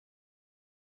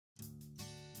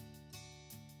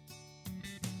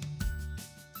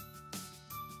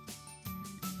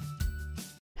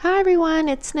Hi everyone,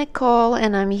 it's Nicole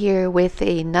and I'm here with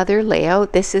another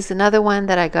layout. This is another one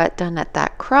that I got done at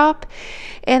that crop,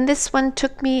 and this one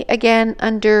took me again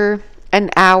under an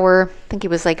hour. I think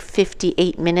it was like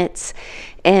 58 minutes,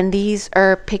 and these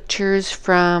are pictures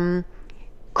from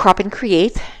Crop and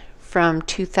Create from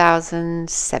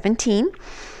 2017.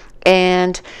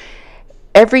 And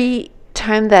every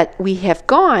time that we have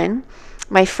gone,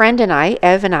 my friend and I,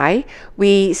 Ev and I,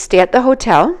 we stay at the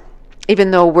hotel,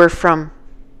 even though we're from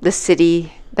the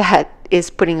city that is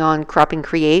putting on Crop and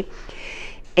Create.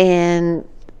 And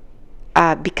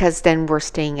because then we're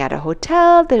staying at a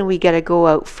hotel, then we get to go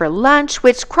out for lunch,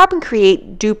 which Crop and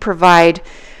Create do provide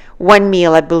one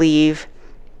meal, I believe,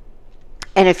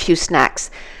 and a few snacks.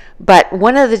 But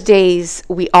one of the days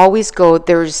we always go,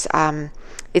 there's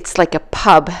it's like a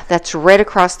pub that's right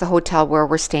across the hotel where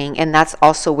we're staying, and that's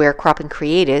also where Crop and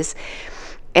Create is.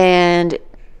 And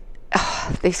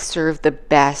they serve the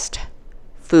best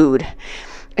food.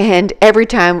 And every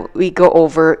time we go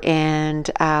over and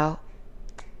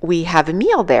we have a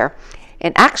meal there.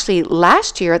 And actually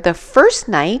last year, the first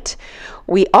night,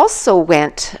 we also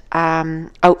went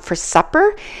out for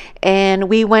supper, and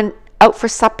we went out for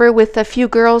supper with a few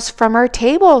girls from our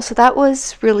table. So that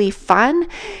was really fun.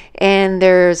 And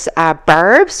there's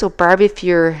Barb. So Barb, if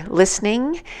you're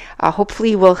listening,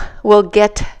 hopefully we'll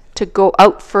get to go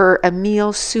out for a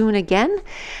meal soon again.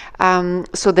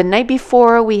 So the night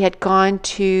before, we had gone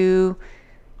to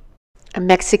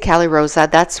Mexicali Rosa.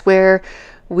 That's where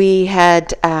we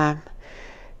had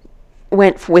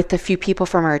went with a few people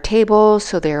from our table.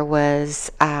 So there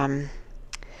was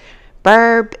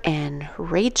Barb and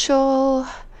Rachel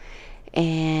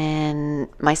and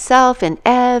myself and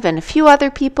Ev and a few other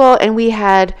people, and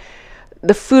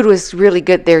the food was really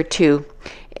good there too.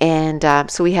 And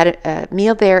so we had a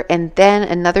meal there, and then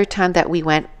another time that we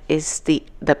went is the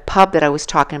pub that I was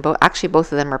talking about. Actually,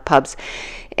 both of them are pubs,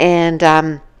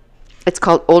 and it's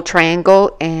called Old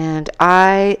Triangle, and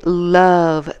I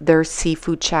love their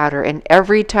seafood chowder. And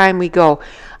every time we go,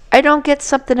 I don't get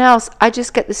something else. I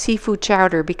just get the seafood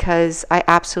chowder because I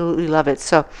absolutely love it.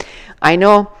 So I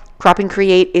know Crop and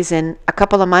Create is in a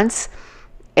couple of months,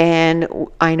 and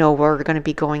I know we're going to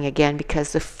be going again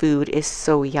because the food is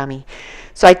so yummy.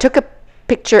 So I took a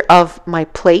picture of my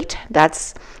plate.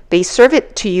 They serve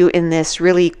it to you in this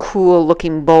really cool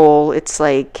looking bowl. It's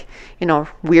like,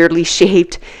 weirdly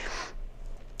shaped.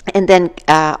 And then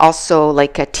also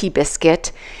like a tea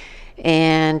biscuit.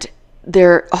 And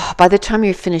by the time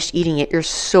you're finished eating it, you're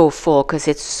so full because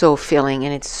it's so filling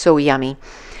and it's so yummy.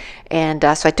 And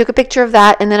so I took a picture of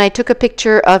that, and then I took a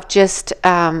picture of just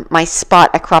my spot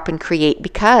at Crop and Create,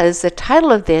 because the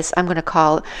title of this I'm going to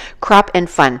call Crop and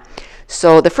Fun.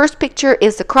 So the first picture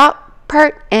is the crop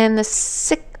part, and the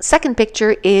second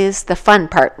picture is the fun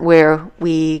part, where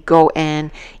we go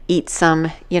and eat some,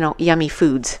 yummy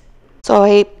foods. So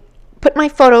I put my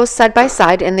photos side by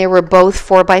side, and they were both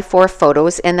 4x4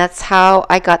 photos, and that's how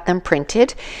I got them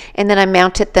printed. And then I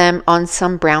mounted them on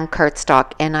some brown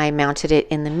cardstock, and I mounted it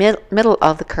in the middle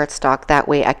of the cardstock. That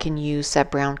way I can use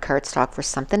that brown cardstock for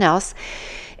something else.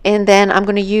 And then I'm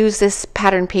going to use this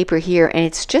pattern paper here, and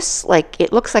it's just like,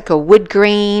 it looks like a wood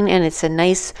grain, and it's a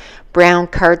nice brown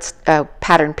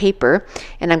pattern paper,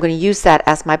 and I'm going to use that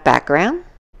as my background.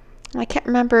 I can't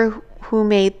remember who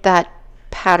made that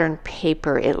pattern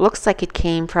paper. It looks like it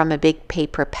came from a big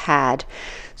paper pad,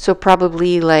 so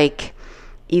probably like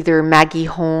either Maggie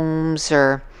Holmes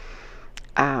or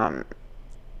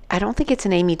I don't think it's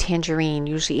an Amy Tangerine.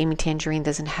 Usually Amy Tangerine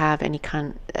doesn't have any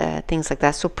kind things like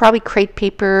that, so probably crepe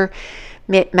paper,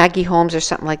 Maggie Holmes or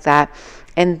something like that.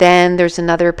 And then there's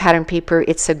another pattern paper.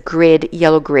 It's a grid,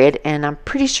 yellow grid, and I'm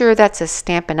pretty sure that's a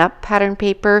Stampin' Up pattern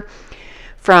paper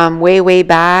from way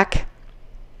back.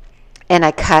 And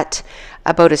I cut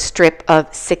about a strip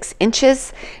of 6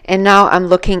 inches. And now I'm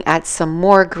looking at some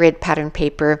more grid pattern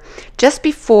paper. Just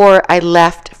before I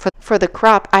left for the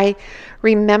crop, I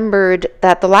remembered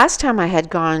that the last time I had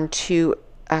gone to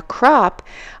a crop,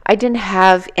 I didn't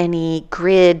have any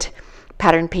grid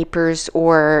pattern papers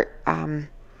or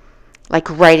like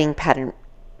writing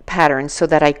patterns so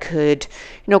that I could,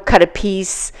 cut a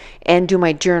piece and do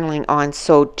my journaling on.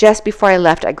 So just before I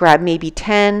left, I grabbed maybe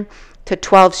 10 to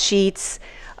 12 sheets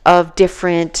of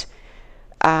different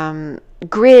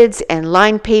grids and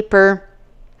line paper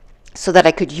so that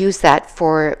I could use that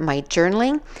for my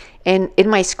journaling. And in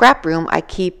my scrap room, I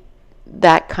keep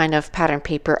that kind of pattern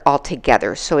paper all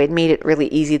together. So it made it really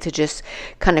easy to just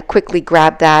kind of quickly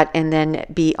grab that and then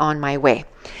be on my way.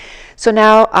 So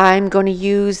now I'm going to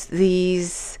use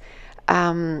these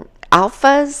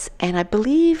alphas, and I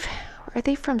believe, are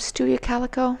they from Studio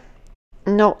Calico?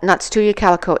 No, not Studio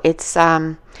Calico. It's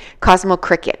Cosmo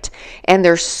Cricut, and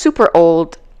they're super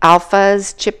old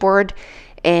alphas chipboard.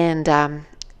 And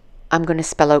I'm going to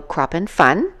spell out crop and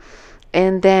fun.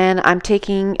 And then I'm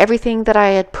taking everything that I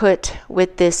had put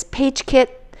with this page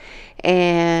kit,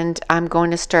 and I'm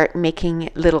going to start making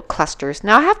little clusters.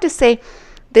 Now I have to say,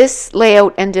 this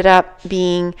layout ended up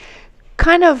being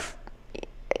kind of,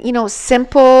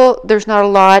 simple. There's not a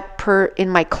lot in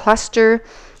my cluster,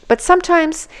 but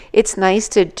sometimes it's nice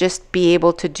to just be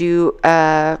able to do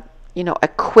a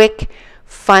quick,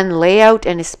 fun layout.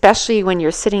 And especially when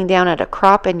you're sitting down at a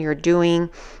crop and you're doing,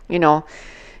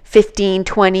 15,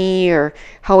 20, or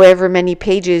however many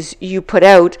pages you put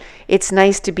out, it's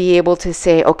nice to be able to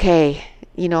say, okay,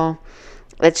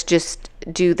 let's just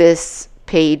do this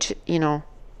page,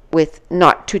 with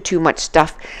not too much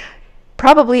stuff.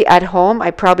 Probably at home,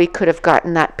 I probably could have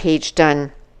gotten that page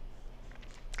done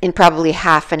in probably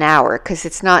half an hour, because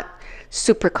it's not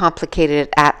super complicated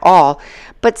at all.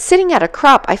 But sitting at a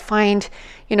crop, I find,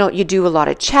 you do a lot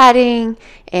of chatting.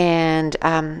 And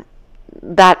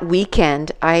that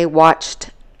weekend, I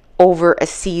watched over a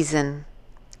season,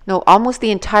 no, almost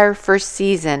the entire first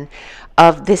season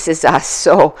of This Is Us.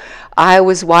 So I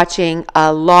was watching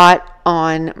a lot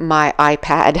on my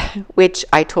iPad, which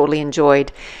I totally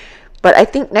enjoyed. But I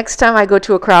think next time I go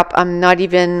to a crop, I'm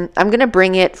going to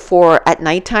bring it for at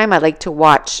nighttime. I like to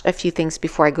watch a few things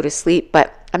before I go to sleep,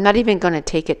 but I'm not even going to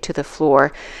take it to the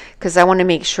floor, because I want to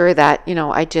make sure that,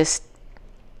 I just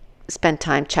spend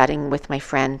time chatting with my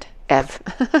friend Ev.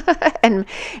 and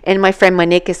my friend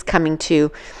Monique is coming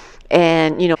too.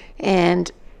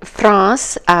 And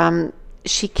France,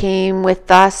 she came with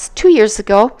us 2 years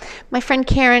ago. My friend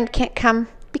Karen can't come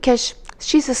because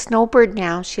she's a snowbird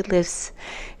now. She lives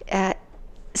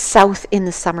south in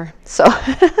the summer. So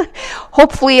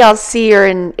hopefully I'll see her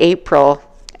in April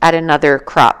at another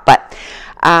crop. But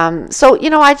so,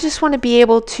 I just want to be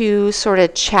able to sort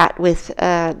of chat with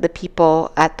the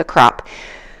people at the crop.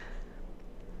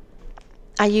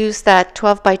 I used that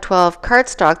 12 by 12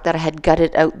 cardstock that I had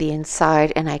gutted out the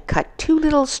inside, and I cut 2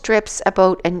 little strips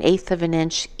about 1/8 of an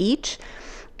inch each,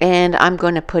 and I'm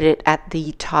going to put it at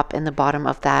the top and the bottom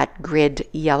of that grid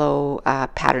yellow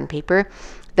pattern paper.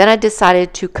 Then I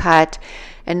decided to cut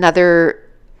another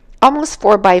almost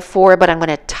 4 by 4, but I'm going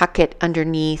to tuck it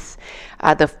underneath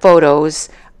the photos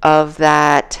of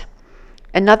that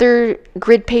another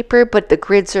grid paper, but the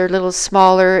grids are a little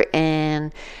smaller,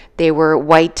 and they were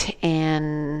white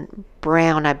and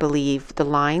brown, I believe, the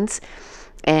lines.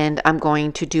 And I'm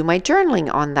going to do my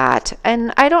journaling on that.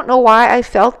 And I don't know why I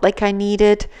felt like I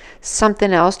needed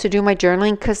something else to do my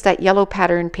journaling, because that yellow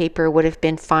pattern paper would have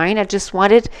been fine. I just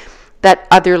wanted that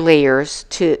other layers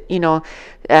to,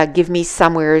 give me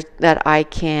somewhere that I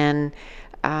can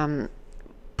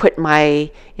put my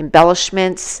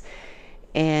embellishments,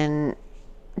 and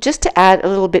just to add a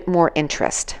little bit more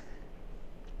interest.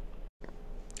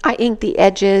 I ink the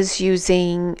edges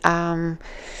using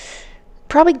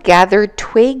probably gathered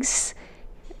twigs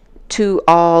to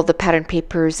all the pattern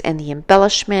papers and the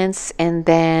embellishments, and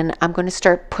then I'm going to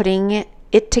start putting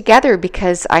it together,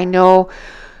 because I know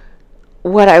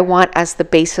what I want as the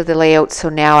base of the layout. So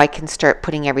now I can start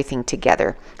putting everything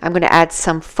together. I'm going to add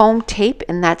some foam tape,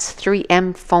 and that's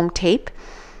 3M foam tape.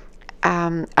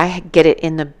 I get it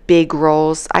in the big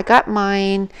rolls. I got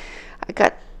mine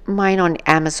on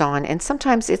Amazon, and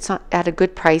sometimes it's at a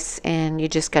good price, and you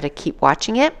just got to keep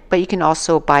watching it, but you can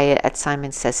also buy it at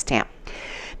Simon Says Stamp.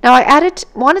 Now I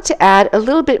wanted to add a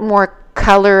little bit more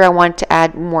color. I wanted to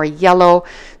add more yellow,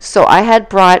 so I had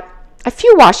brought a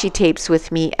few washi tapes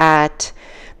with me at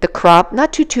the crop,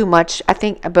 not too much, I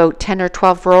think about 10 or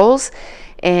 12 rolls,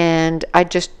 and I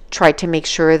just tried to make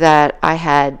sure that I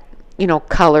had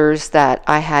colors that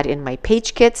I had in my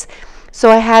page kits. So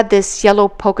I had this yellow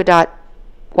polka dot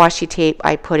washi tape.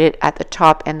 I put it at the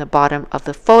top and the bottom of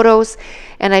the photos,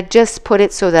 and I just put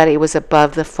it so that it was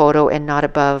above the photo and not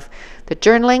above the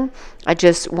journaling. I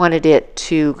just wanted it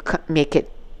to make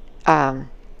it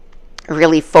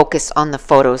really focus on the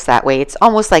photos that way. It's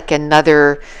almost like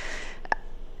another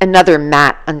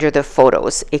mat under the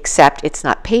photos, except it's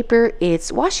not paper,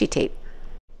 it's washi tape.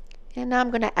 And now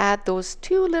I'm going to add those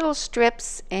 2 little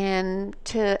strips, and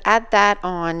to add that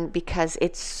on, because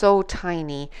it's so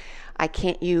tiny, I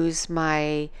can't use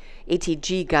my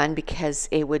ATG gun because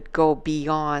it would go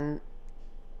beyond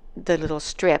the little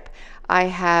strip. I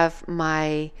have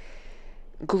my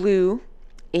glue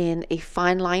in a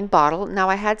fine line bottle. Now,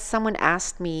 I had someone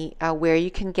ask me where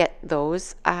you can get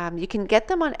those. You can get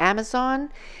them on Amazon,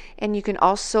 and you can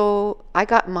also, I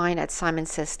got mine at Simon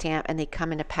Says Stamp, and they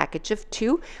come in a package of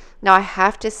 2. Now, I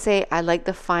have to say I like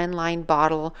the fine line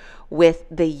bottle with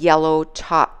the yellow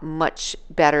top much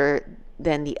better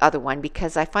than the other one,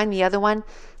 because I find the other one,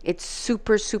 it's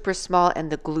super, super small,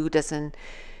 and the glue doesn't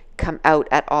come out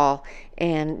at all.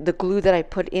 And the glue that I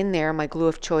put in there, my glue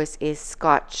of choice, is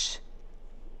Scotch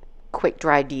Quick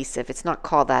Dry Adhesive. It's not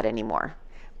called that anymore,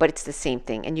 but it's the same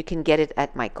thing, and you can get it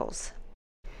at Michael's.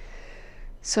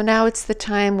 So now it's the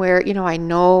time where, I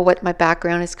know what my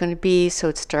background is going to be, so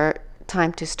it's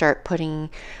time to start putting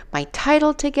my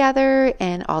title together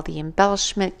and all the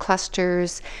embellishment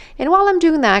clusters. And while I'm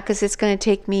doing that, because it's going to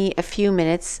take me a few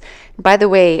minutes, by the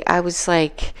way, I was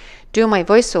like doing my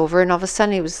voiceover, and all of a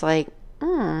sudden it was like,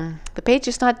 the page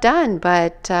is not done,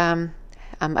 but I'm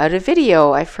out of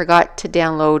video. I forgot to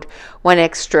download one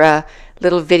extra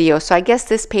little video. So I guess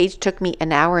this page took me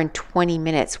 1 hour and 20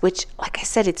 minutes, which, like I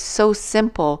said, it's so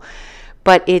simple,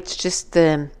 but it's just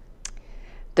the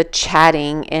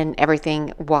chatting and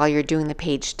everything while you're doing the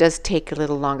page does take a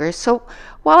little longer. So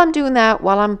while I'm doing that,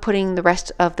 while I'm putting the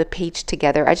rest of the page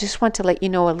together, I just want to let you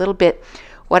know a little bit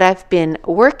what I've been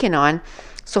working on.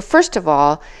 So first of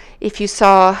all, if you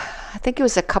saw, I think it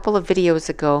was a couple of videos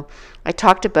ago, I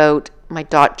talked about my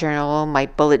dot journal, my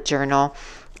bullet journal,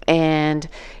 and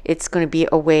it's going to be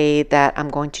a way that I'm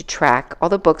going to track all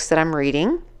the books that I'm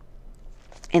reading.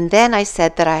 And then I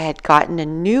said that I had gotten a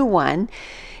new one,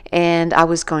 and I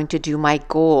was going to do my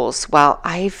goals. Well,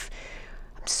 I'm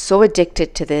so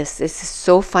addicted to this. This is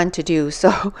so fun to do.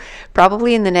 So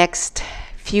probably in the next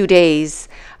few days,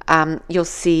 you'll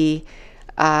see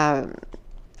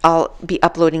I'll be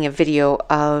uploading a video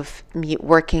of me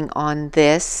working on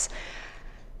this.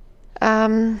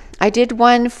 I did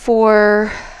one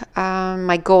for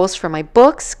my goals for my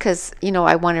books, because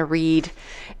I want to read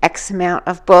X amount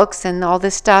of books and all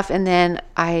this stuff. And then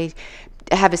I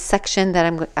have a section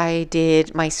that I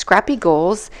did my scrappy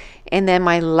goals, and then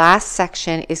my last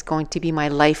section is going to be my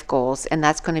life goals, and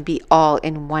that's going to be all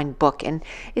in one book. And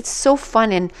it's so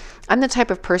fun, and I'm the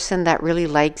type of person that really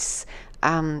likes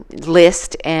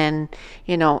list and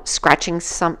scratching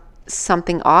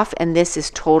something off, and this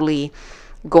is totally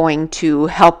going to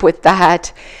help with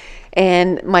that.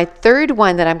 And my third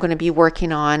one that I'm going to be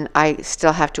working on, I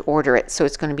still have to order it, so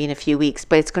it's going to be in a few weeks,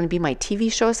 but it's going to be my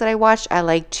TV shows that I watch. I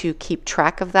like to keep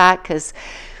track of that, because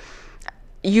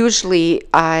usually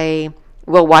I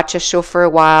will watch a show for a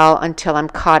while until I'm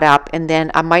caught up, and then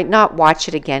I might not watch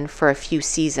it again for a few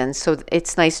seasons. So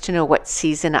it's nice to know what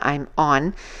season I'm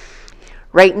on.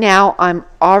 Right now, I'm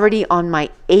already on my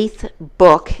 8th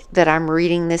book that I'm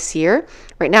reading this year.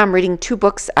 Right now, I'm reading 2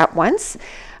 books at once.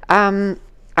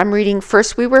 I'm reading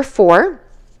First We Were Four.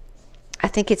 I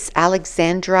think it's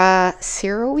Alexandra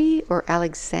Sirowy or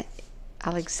Alexander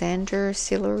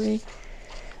Sirowy.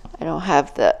 I don't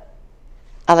have the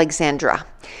Alexandra.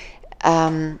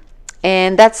 And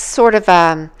that's sort of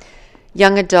a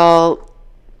young adult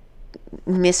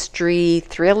mystery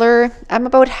thriller. I'm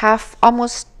about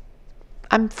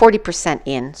I'm 40%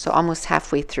 in, so almost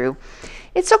halfway through.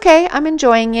 It's okay. I'm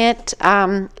enjoying it.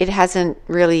 It hasn't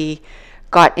really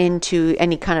got into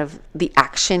any kind of the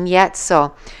action yet,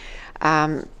 so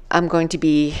I'm going to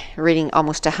be reading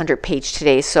almost 100-page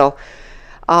today, so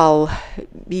I'll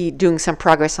be doing some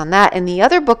progress on that. And the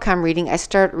other book I'm reading, I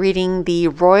start reading the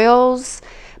Royals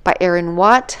by Aaron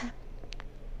Watt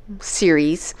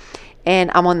series,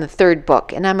 and I'm on the 3rd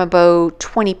book, and I'm about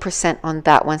 20% on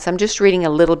that one, so I'm just reading a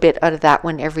little bit out of that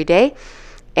one every day.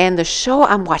 And the show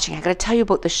I'm watching, I got to tell you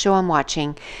about the show I'm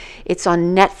watching. It's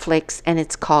on Netflix, and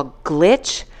it's called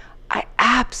Glitch. I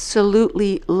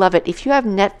absolutely love it. If you have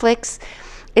Netflix,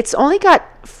 it's only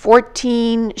got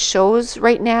 14 shows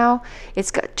right now. It's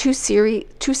got 2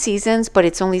 seasons, but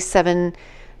it's only 7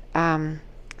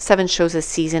 shows a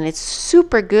season. It's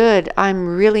super good.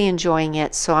 I'm really enjoying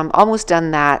it. So I'm almost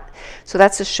done that. So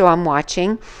that's the show I'm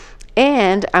watching.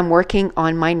 And I'm working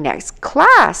on my next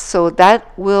class. So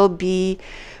that will be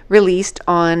released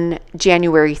on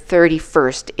January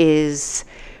 31st is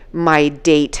my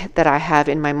date that I have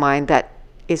in my mind that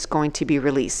is going to be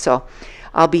released. So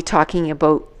I'll be talking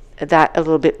about that a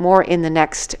little bit more in the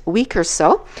next week or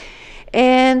so.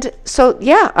 And so,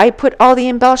 yeah, I put all the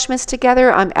embellishments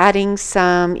together. I'm adding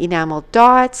some enamel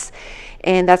dots,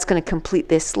 and that's going to complete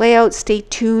this layout. Stay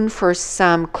tuned for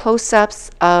some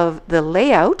close-ups of the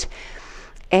layout.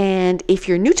 And if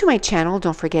you're new to my channel,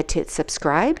 don't forget to hit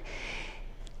subscribe.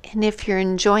 And if you're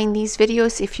enjoying these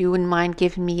videos, if you wouldn't mind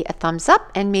giving me a thumbs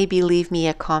up and maybe leave me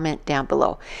a comment down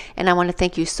below. And I want to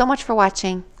thank you so much for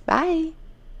watching. Bye.